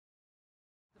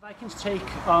Vikings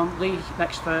take on Leigh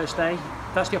next Thursday.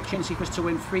 That's the opportunity for us to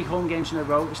win 3 home games in a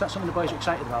row. Is that something the boys are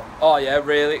excited about? Oh yeah,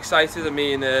 really excited. I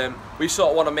mean, we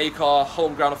sort of want to make our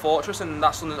home ground a fortress, and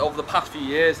that's something over the past few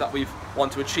years that we've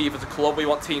wanted to achieve as a club. We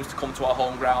want teams to come to our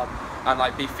home ground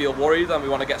and feel worried, and we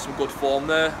want to get some good form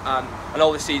there. And I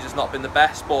know this season's not been the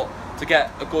best, but to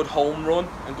get a good home run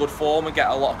and good form and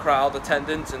get a lot of crowd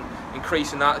attendance and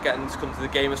increasing that, getting to come to the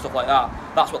game and stuff like that,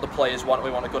 that's what the players want. We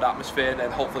want a good atmosphere, and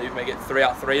then hopefully we make it 3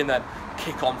 out of 3 and then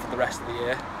kick on for the rest of the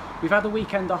year. We've had a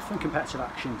weekend off from competitive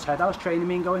action. Ted, how's training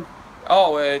been going?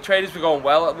 Training's been going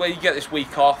well. When you get this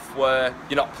week off where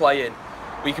you're not playing,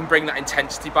 we can bring that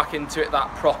intensity back into it,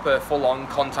 that proper full-on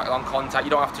contact on contact. You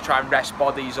don't have to try and rest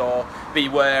bodies or be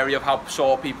wary of how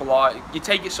sore people are. You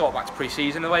take it sort of back to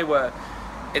pre-season in a way where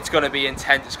it's going to be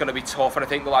intense, it's going to be tough, and I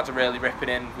think the lads are really ripping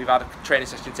in. We've had a training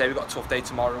session today, we've got a tough day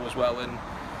tomorrow as well, and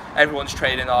everyone's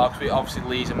training hard because obviously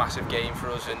Leigh's a massive game for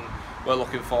us and we're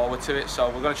looking forward to it. So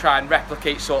we're going to try and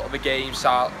replicate sort of the game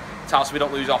style so we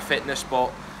don't lose our fitness,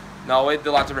 but no,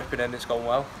 the lads are ripping in, it's going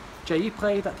well. Jay, you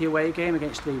played at the away game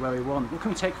against Leigh where we won. What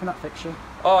can we take from that fixture?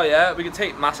 Oh yeah, we can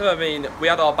take massive. I mean, we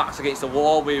had our backs against the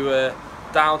wall. We were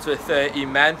down to 13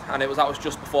 men, and that was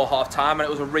just before half time, and it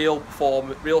was a real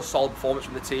solid performance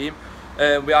from the team.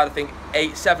 We had, I think,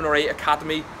 7 or 8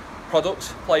 academy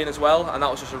products playing as well, and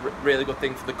that was just a really good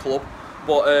thing for the club.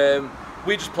 But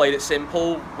we just played it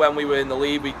simple. When we were in the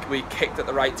lead, we kicked at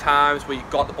the right times, we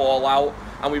got the ball out,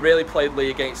 and we really played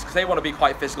Leigh against, because they want to be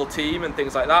quite a physical team and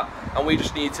things like that, and we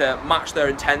just need to match their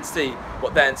intensity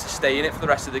but then sustain it for the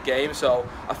rest of the game. So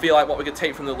I feel like what we could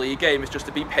take from the Leigh game is just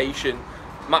to be patient,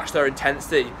 match their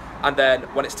intensity, and then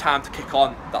when it's time to kick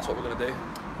on, that's what we're going to do.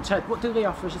 Ted, what do Leigh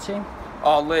offer as a team?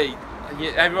 Oh, Leigh,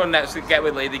 everyone knows to get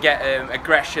with Leigh. They get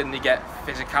aggression, they get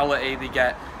physicality, they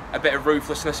get a bit of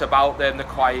ruthlessness about them. They're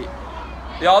quite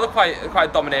a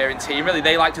domineering team, really.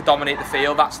 They like to dominate the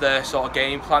field. That's their sort of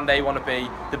game plan. They want to be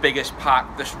the biggest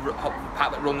pack, the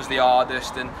pack that runs the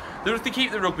hardest, and they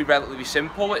keep the rugby relatively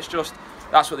simple. It's just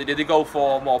that's what they do. They go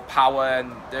for more power,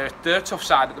 and they're a tough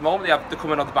side at the moment. They're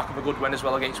coming on the back of a good win as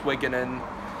well against Wigan, and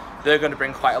they're going to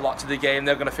bring quite a lot to the game.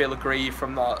 They're going to feel aggrieved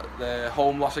from the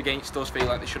home loss against us, feel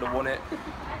like they should have won it.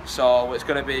 So it's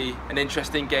going to be an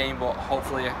interesting game, but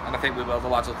hopefully, and I think we will, the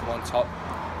lads will come on top.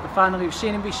 And finally, we've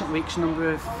seen in recent weeks a number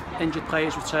of injured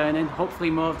players returning, hopefully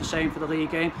more of the same for the Leigh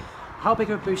game. How big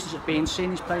of a boost has it been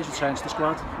seeing these players return to the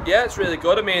squad? Yeah, it's really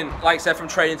good. I mean, like I said, from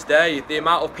training today, the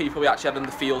amount of people we actually had in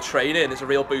the field training is a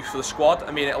real boost for the squad.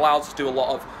 I mean, it allows us to do a lot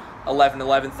of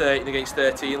 11-11, 13 against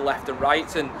 13, left and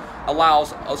right, and allows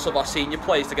some of our senior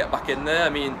players to get back in there. I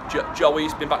mean,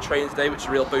 Joey's been back training today, which is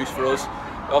a real boost for us.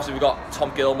 Obviously, we've got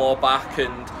Tom Gilmore back,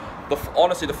 and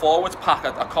honestly, the forwards pack,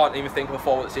 I can't even think of a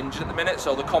forward that's injured at the minute,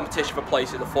 so the competition for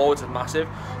places, the forwards is massive,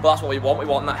 but that's what we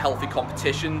want that healthy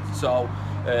competition, so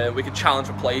we can challenge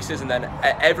for places, and then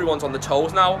everyone's on the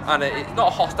toes now, and it's not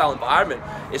a hostile environment,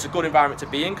 it's a good environment to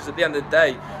be in, because at the end of the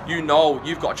day, you know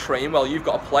you've got to train well, you've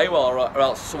got to play well, or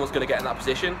else someone's going to get in that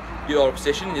position, your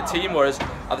position in your team, whereas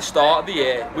at the start of the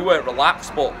year, we weren't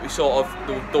relaxed, but we sort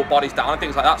of, the bodies down and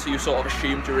things like that, so you sort of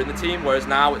assumed you're in the team, whereas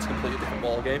now it's a completely different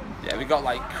ball game. Yeah, we got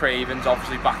like Cravens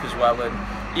obviously back as well,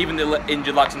 and even the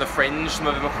injured lads on the fringe, some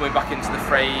of them are coming back into the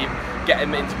frame, getting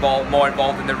more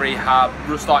involved in the rehab,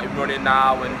 starting running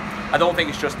now, and I don't think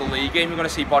it's just the Leigh game. We're going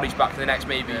to see bodies back in the next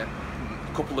maybe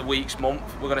couple of weeks, month.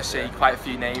 We're going to see quite a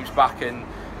few names back, and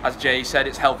as Jay said,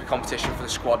 it's healthy competition for the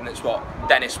squad, and it's what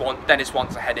Dennis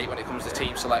wants a headache when it comes to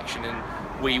team selection,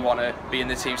 and we want to be in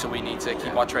the team, so we need to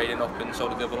keep our training up, and so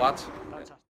do the other lads.